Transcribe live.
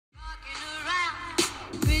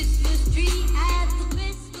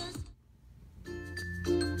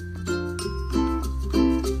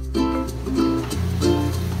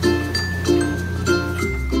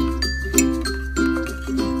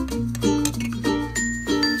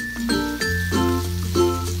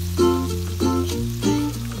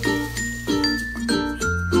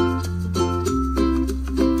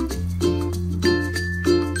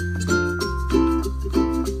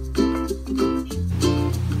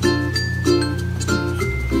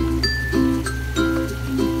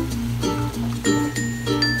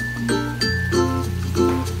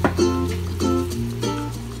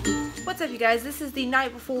guys, this is the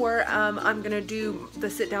night before. I'm gonna do the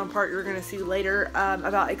sit down part you're gonna see later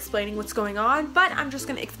about explaining what's going on, but I'm just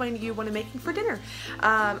gonna explain to you what I'm making for dinner.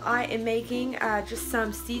 I am making just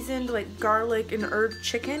some seasoned like garlic and herb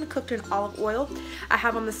chicken cooked in olive oil. I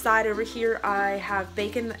have on the side over here, I have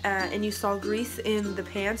bacon and you saw grease in the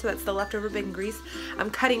pan, so that's the leftover bacon grease.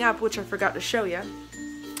 I'm cutting up, which I forgot to show you.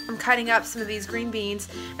 I'm cutting up some of these green beans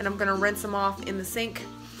and I'm gonna rinse them off in the sink.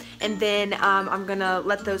 And then I'm gonna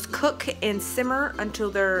let those cook and simmer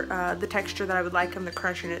until they're the texture that I would like them, the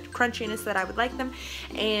crunchiness that I would like them.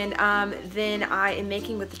 And then I am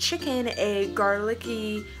making with the chicken a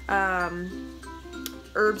garlicky herb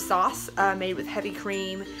sauce made with heavy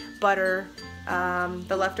cream, butter,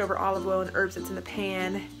 the leftover olive oil and herbs that's in the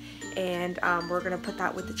pan. And we're gonna put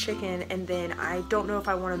that with the chicken, and then I don't know if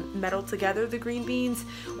I want to meddle together the green beans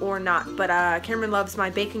or not, but Cameron loves my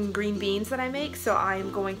bacon green beans that I make, so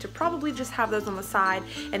I'm going to probably just have those on the side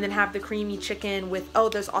and then have the creamy chicken with, oh,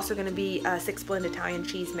 there's also going to be 6-blend Italian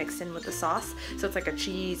cheese mixed in with the sauce, so it's like a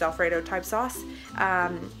cheese Alfredo type sauce,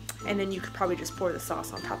 and then you could probably just pour the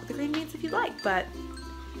sauce on top of the green beans if you'd like. But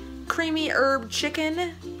creamy herb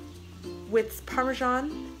chicken with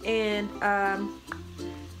Parmesan and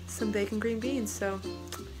some bacon green beans. So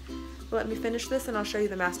let me finish this and I'll show you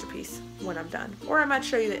the masterpiece when I'm done, or I might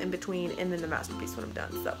show you the in between and then the masterpiece when I'm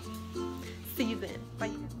done. So see you then.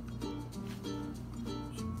 Bye.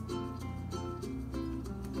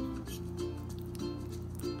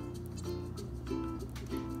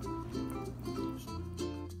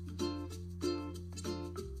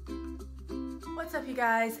 What's up, you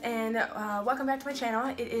guys, and welcome back to my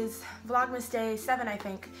channel. It is Vlogmas day 7, I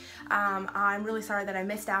think. I'm really sorry that I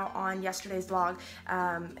missed out on yesterday's vlog,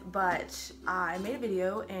 but I made a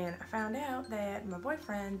video and I found out that my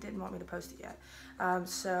boyfriend didn't want me to post it yet.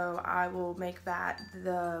 So I will make that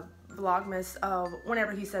the Vlogmas of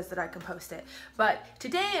whenever he says that I can post it. But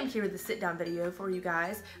today I'm here with the sit down video for you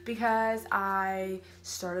guys because I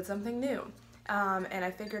started something new. And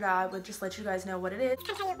I figured I would just let you guys know what it is.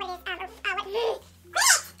 I'll tell you what it is.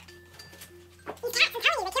 These cats, I'm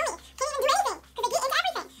telling you, they kill me. Can't even do anything because they get into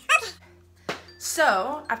everything. Okay.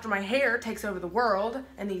 So, after my hair takes over the world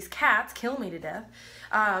and these cats kill me to death,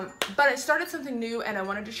 but I started something new and I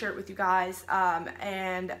wanted to share it with you guys.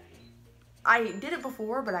 And I did it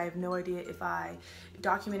before, but I have no idea if I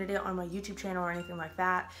documented it on my YouTube channel or anything like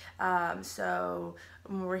that. So,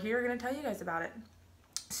 we're here going to tell you guys about it.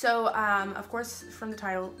 So, of course, from the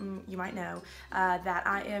title, you might know that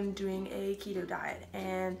I am doing a keto diet,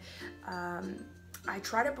 and I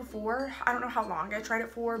tried it before. I don't know how long I tried it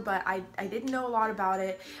for, but I didn't know a lot about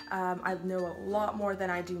it. I know a lot more than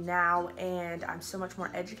I do now, and I'm so much more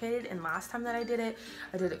educated, and last time that I did it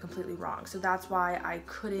completely wrong. So that's why I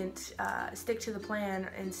couldn't stick to the plan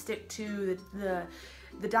and stick to the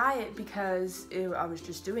diet, because I was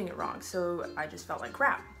just doing it wrong. So I just felt like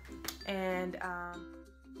crap. And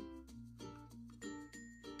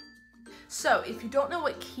so if you don't know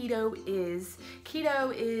what keto is,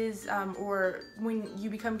 or when you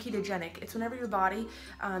become ketogenic, it's whenever your body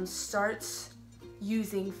starts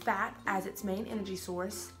using fat as its main energy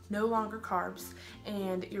source, no longer carbs,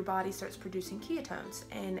 and your body starts producing ketones.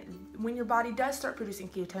 And when your body does start producing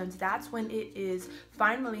ketones, that's when it is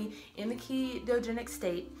finally in the ketogenic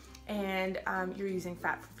state, and you're using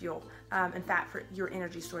fat for fuel and fat for your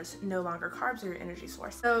energy source, no longer carbs are your energy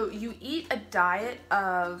source. So you eat a diet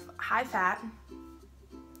of high fat.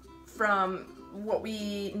 From what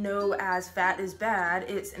we know as fat is bad,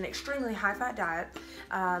 it's an extremely high fat diet.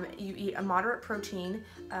 You eat a moderate protein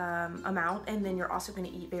amount, and then you're also going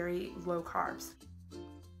to eat very low carbs.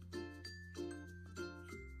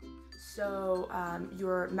 So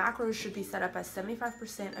your macros should be set up as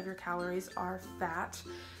 75% of your calories are fat,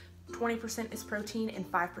 20% is protein, and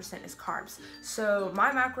 5% is carbs. So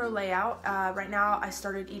my macro layout, right now I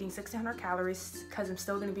started eating 1,600 calories because I'm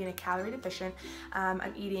still going to be in a calorie deficient.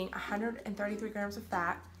 I'm eating 133 grams of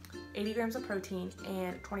fat, 80 grams of protein,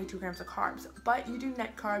 and 22 grams of carbs. But you do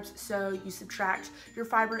net carbs, so you subtract your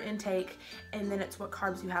fiber intake, and then it's what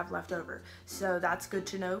carbs you have left over. So that's good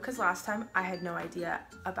to know, because last time I had no idea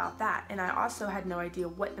about that. And I also had no idea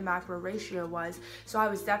what the macro ratio was, so I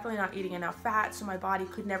was definitely not eating enough fat, so my body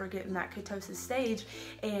could never get in that ketosis stage,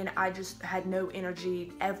 and I just had no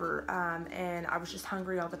energy ever, and I was just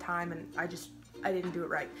hungry all the time, and I didn't do it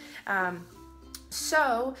right.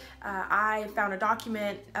 So I found a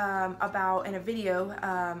document about, in a video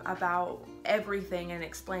about everything, and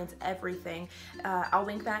explains everything. I'll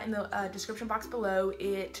link that in the description box below.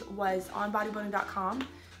 It was on bodybuilding.com.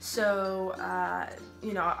 So,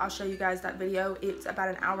 you know, I'll show you guys that video. It's about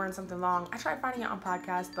an hour and something long. I tried finding it on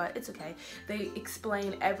podcast, but it's okay. They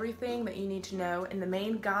explain everything that you need to know. And the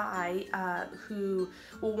main guy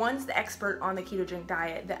one's the expert on the ketogenic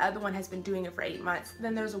diet. The other one has been doing it for 8 months.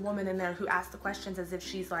 Then there's a woman in there who asks the questions as if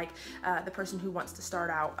she's like the person who wants to start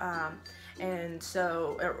out. And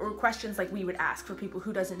so, or questions like we would ask for people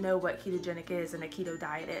who doesn't know what ketogenic is and a keto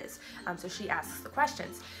diet is. So she asks the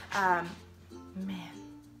questions. Man,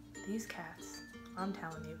 these cats, I'm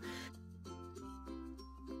telling you.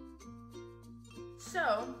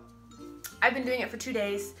 So, I've been doing it for 2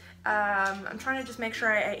 days. I'm trying to just make sure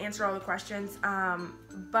I answer all the questions.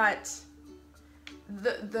 But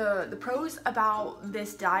the pros about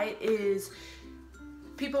this diet is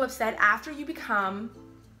people have said after you become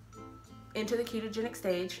into the ketogenic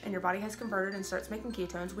stage and your body has converted and starts making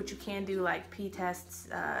ketones, which you can do like pee tests,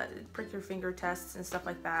 prick your finger tests and stuff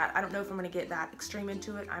like that. I don't know if I'm going to get that extreme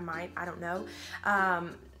into it. I might, I don't know.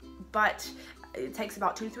 But it takes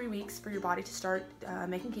about 2 to 3 weeks for your body to start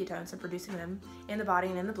making ketones and producing them in the body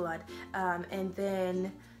and in the blood. And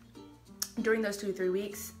then during those 2 to 3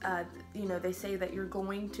 weeks, you know, they say that you're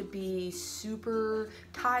going to be super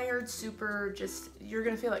tired, you're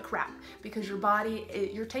going to feel like crap because your body,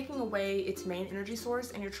 you're taking away its main energy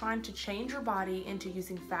source and you're trying to change your body into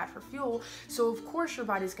using fat for fuel. So of course your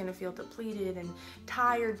body's going to feel depleted and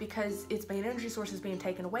tired because its main energy source is being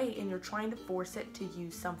taken away and you're trying to force it to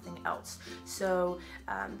use something else. So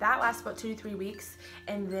that lasts about 2 to 3 weeks.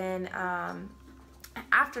 And then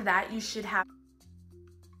after that, you should have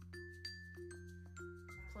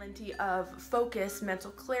plenty of focus, mental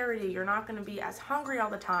clarity. You're not going to be as hungry all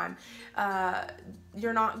the time.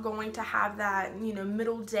 You're not going to have that, you know,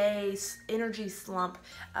 middle day energy slump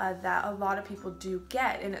that a lot of people do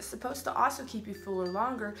get. And it's supposed to also keep you fuller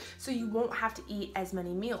longer, so you won't have to eat as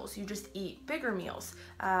many meals. You just eat bigger meals.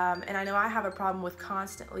 And I know I have a problem with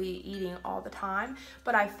constantly eating all the time,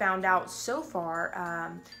 but I've found out so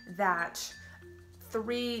far that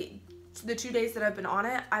the 2 days that I've been on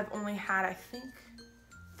it, I've only had, I think,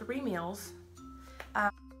 3 meals.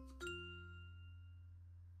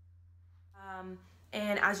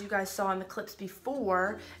 And as you guys saw in the clips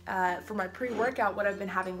before, for my pre-workout, what I've been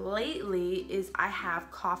having lately is I have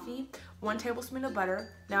coffee, 1 tablespoon of butter.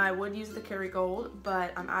 Now I would use the Kerrygold,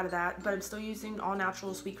 but I'm out of that, but I'm still using all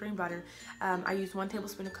natural sweet cream butter. I use 1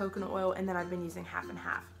 tablespoon of coconut oil, and then I've been using half and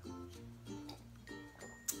half,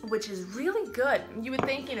 which is really good. You would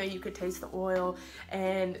think, you know, you could taste the oil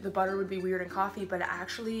and the butter would be weird in coffee, but it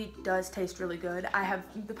actually does taste really good. I have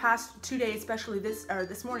the past 2 days, especially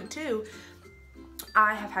this morning too,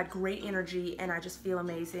 I have had great energy and I just feel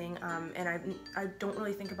amazing. And I don't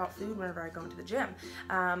really think about food whenever I go into the gym.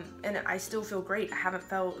 And I still feel great. I haven't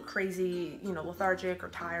felt crazy, you know, lethargic or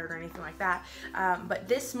tired or anything like that. But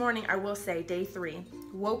this morning, I will say, day 3,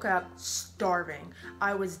 woke up starving.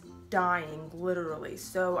 I was dying, literally.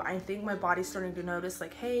 So I think my body's starting to notice,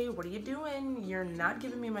 like, hey, what are you doing? You're not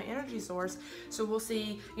giving me my energy source. So we'll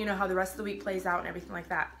see, you know, how the rest of the week plays out and everything like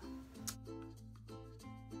that.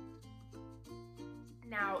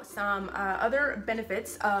 Now, some other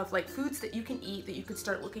benefits of like foods that you can eat that you could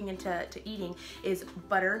start looking into eating is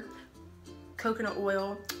butter, coconut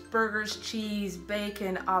oil, burgers, cheese,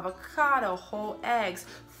 bacon, avocado, whole eggs,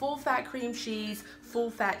 full fat cream cheese,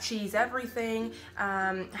 full fat cheese, everything,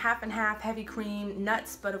 half and half, heavy cream,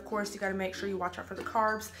 nuts, but of course you got to make sure you watch out for the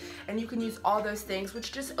carbs. And you can use all those things,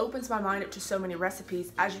 which just opens my mind up to so many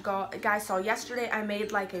recipes. As you guys saw yesterday, I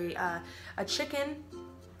made like a chicken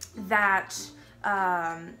that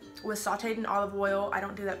was sauteed in olive oil. I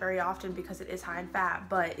don't do that very often because it is high in fat,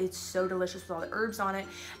 but it's so delicious with all the herbs on it.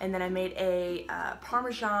 And then I made a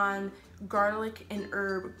Parmesan garlic and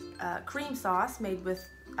herb cream sauce made with,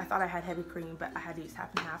 I thought I had heavy cream, but I had to use half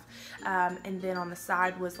and half. And then on the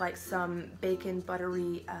side was like some bacon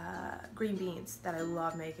buttery green beans that I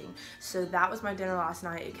love making. So that was my dinner last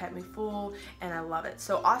night. It kept me full and I love it.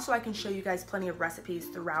 So also I can show you guys plenty of recipes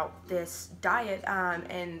throughout this diet,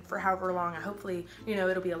 and for however long, hopefully, you know,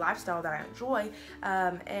 it'll be a lifestyle that I enjoy,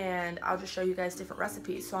 and I'll just show you guys different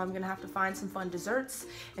recipes. So I'm gonna have to find some fun desserts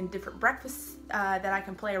and different breakfasts that I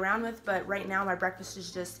can play around with, but right now my breakfast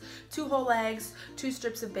is just 2 whole eggs, 2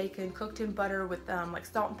 strips of bacon cooked in butter with like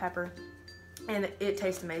salt and pepper, and it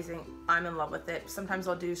tastes amazing. I'm in love with it. Sometimes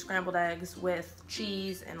I'll do scrambled eggs with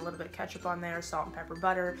cheese and a little bit of ketchup on there, salt and pepper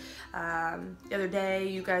butter. The other day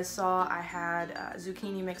you guys saw I had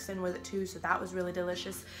zucchini mixed in with it too, so that was really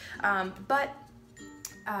delicious. But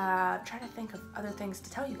trying to think of other things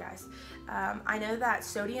to tell you guys. I know that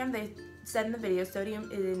sodium, said in the video, sodium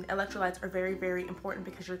and electrolytes are very, very important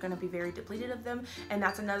because you're going to be very depleted of them. And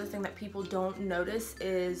that's another thing that people don't notice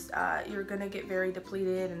is you're going to get very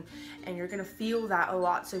depleted, and you're going to feel that a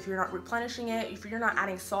lot. So if you're not replenishing it, if you're not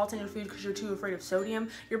adding salt in your food because you're too afraid of sodium,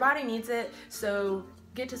 your body needs it. So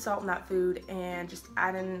get to salt in that food and just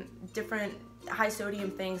add in different high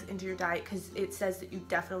sodium things into your diet, because it says that you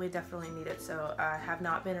definitely need it. So I have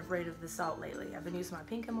not been afraid of the salt lately. I've been using my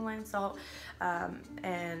pink Himalayan salt,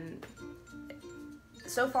 and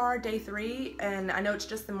so far day 3, and I know it's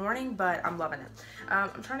just the morning, but I'm loving it.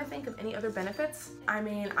 I'm trying to think of any other benefits. I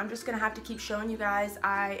mean, I'm just gonna have to keep showing you guys.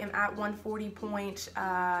 I am at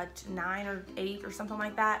 140.9 or 8 or something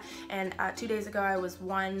like that, and 2 days ago I was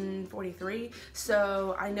 143.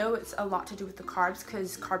 So I know it's a lot to do with the carbs,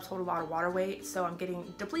 because carbs hold a lot of water weight, so I'm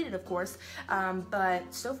getting depleted, of course.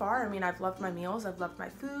 But so far, I mean, I've loved my meals, I've loved my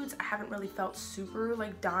foods. I haven't really felt super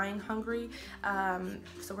like dying hungry.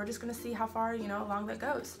 So we're just gonna see how far, you know, along that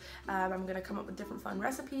goes. I'm gonna come up with different fun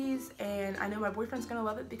recipes, and I know my boyfriend's gonna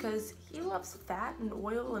love it because he loves fat and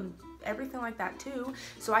oil and everything like that too.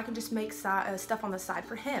 So I can just make stuff on the side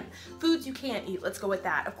for him. Foods you can't eat, let's go with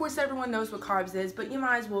that. Of course, everyone knows what carbs is, but you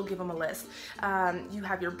might as well give them a list. You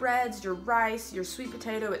have your breads, your rice, your sweet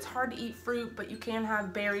potato. It's hard to eat fruit, but you can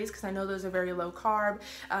have berries, because I know those are very low carb.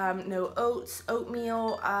 No oats,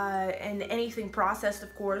 oatmeal, and anything processed,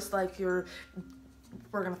 of course, like your,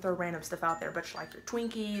 we're gonna throw random stuff out there, but like your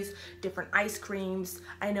Twinkies, different ice creams.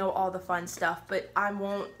 I know all the fun stuff, but I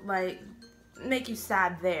won't like make you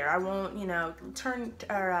sad there. I won't, you know, turn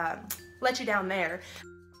or let you down there.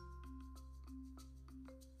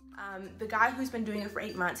 The guy who's been doing it for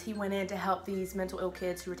 8 months, he went in to help these mental ill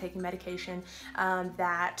kids who were taking medication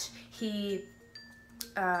that he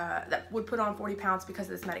that would put on 40 pounds because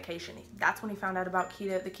of this medication. That's when he found out about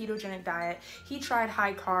the ketogenic diet. He tried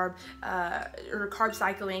high carb or carb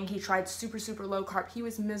cycling. He tried super low carb. He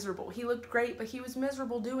was miserable. He looked great, but he was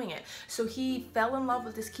miserable doing it. So he fell in love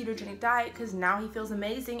with this ketogenic diet because now he feels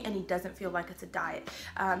amazing and he doesn't feel like it's a diet.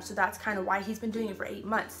 So that's kind of why he's been doing it for 8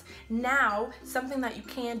 months. Now, something that you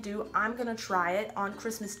can do, I'm gonna try it on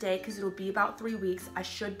Christmas Day because it'll be about 3 weeks. I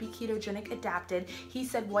should be ketogenic adapted. He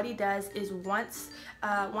said what he does is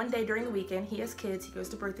one day during the weekend, he has kids, he goes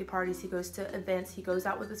to birthday parties, he goes to events, he goes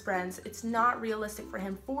out with his friends. It's not realistic for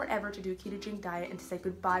him forever to do a ketogenic diet and to say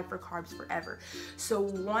goodbye for carbs forever. So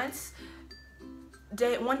one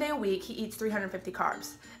day a week, he eats 350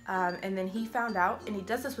 carbs. And then he found out, and he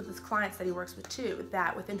does this with his clients that he works with too,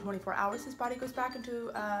 that within 24 hours, his body goes back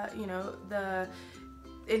into, you know,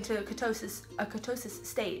 into a ketosis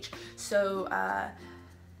stage. So,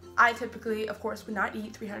 I typically, of course, would not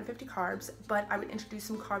eat 350 carbs, but I would introduce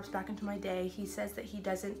some carbs back into my day. He says that he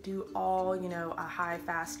doesn't do all, you know, high,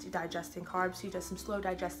 fast digesting carbs. He does some slow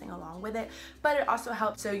digesting along with it, but it also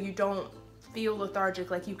helps so you don't feel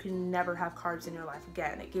lethargic, like you can never have carbs in your life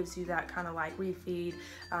again. It gives you that kind of like refeed,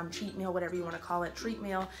 cheat meal, whatever you want to call it, treat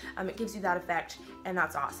meal. It gives you that effect, and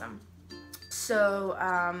that's awesome. So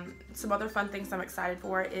some other fun things I'm excited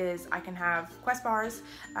for is I can have Quest bars,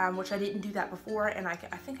 which I didn't do that before, and I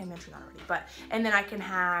think I mentioned that already, and then I can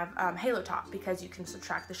have Halo Top, because you can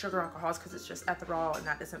subtract the sugar alcohols because it's just ethanol and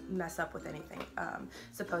that doesn't mess up with anything,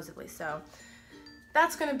 supposedly. So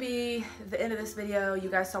that's gonna be the end of this video. You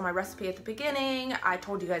guys saw my recipe at the beginning. I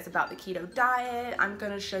told you guys about the keto diet. I'm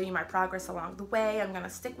gonna show you my progress along the way. I'm gonna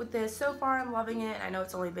stick with this. So far, I'm loving it. I know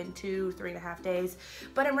it's only been 3.5 days,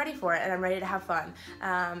 but I'm ready for it and I'm ready to have fun.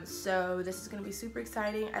 So this is gonna be super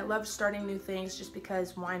exciting. I love starting new things just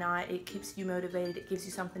because why not? It keeps you motivated. It gives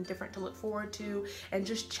you something different to look forward to, and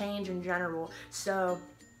just change in general. So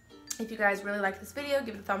if you guys really like this video,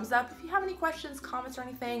 give it a thumbs up. If you have any questions, comments, or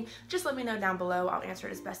anything, just let me know down below. I'll answer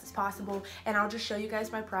it as best as possible, and I'll just show you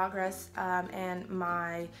guys my progress and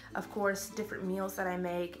my, of course, different meals that I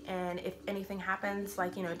make. And if anything happens,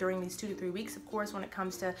 like, you know, during these 2 to 3 weeks, of course, when it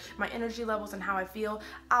comes to my energy levels and how I feel,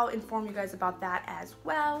 I'll inform you guys about that as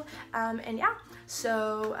well. And yeah,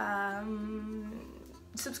 so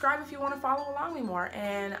subscribe if you want to follow along me more,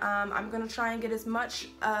 and I'm gonna try and get as much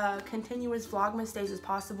continuous Vlogmas days as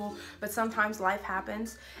possible, but sometimes life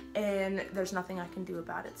happens and there's nothing I can do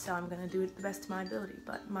about it, so I'm gonna do it the best of my ability.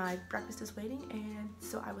 But my breakfast is waiting, and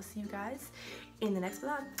so I will see you guys in the next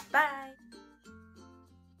vlog. Bye.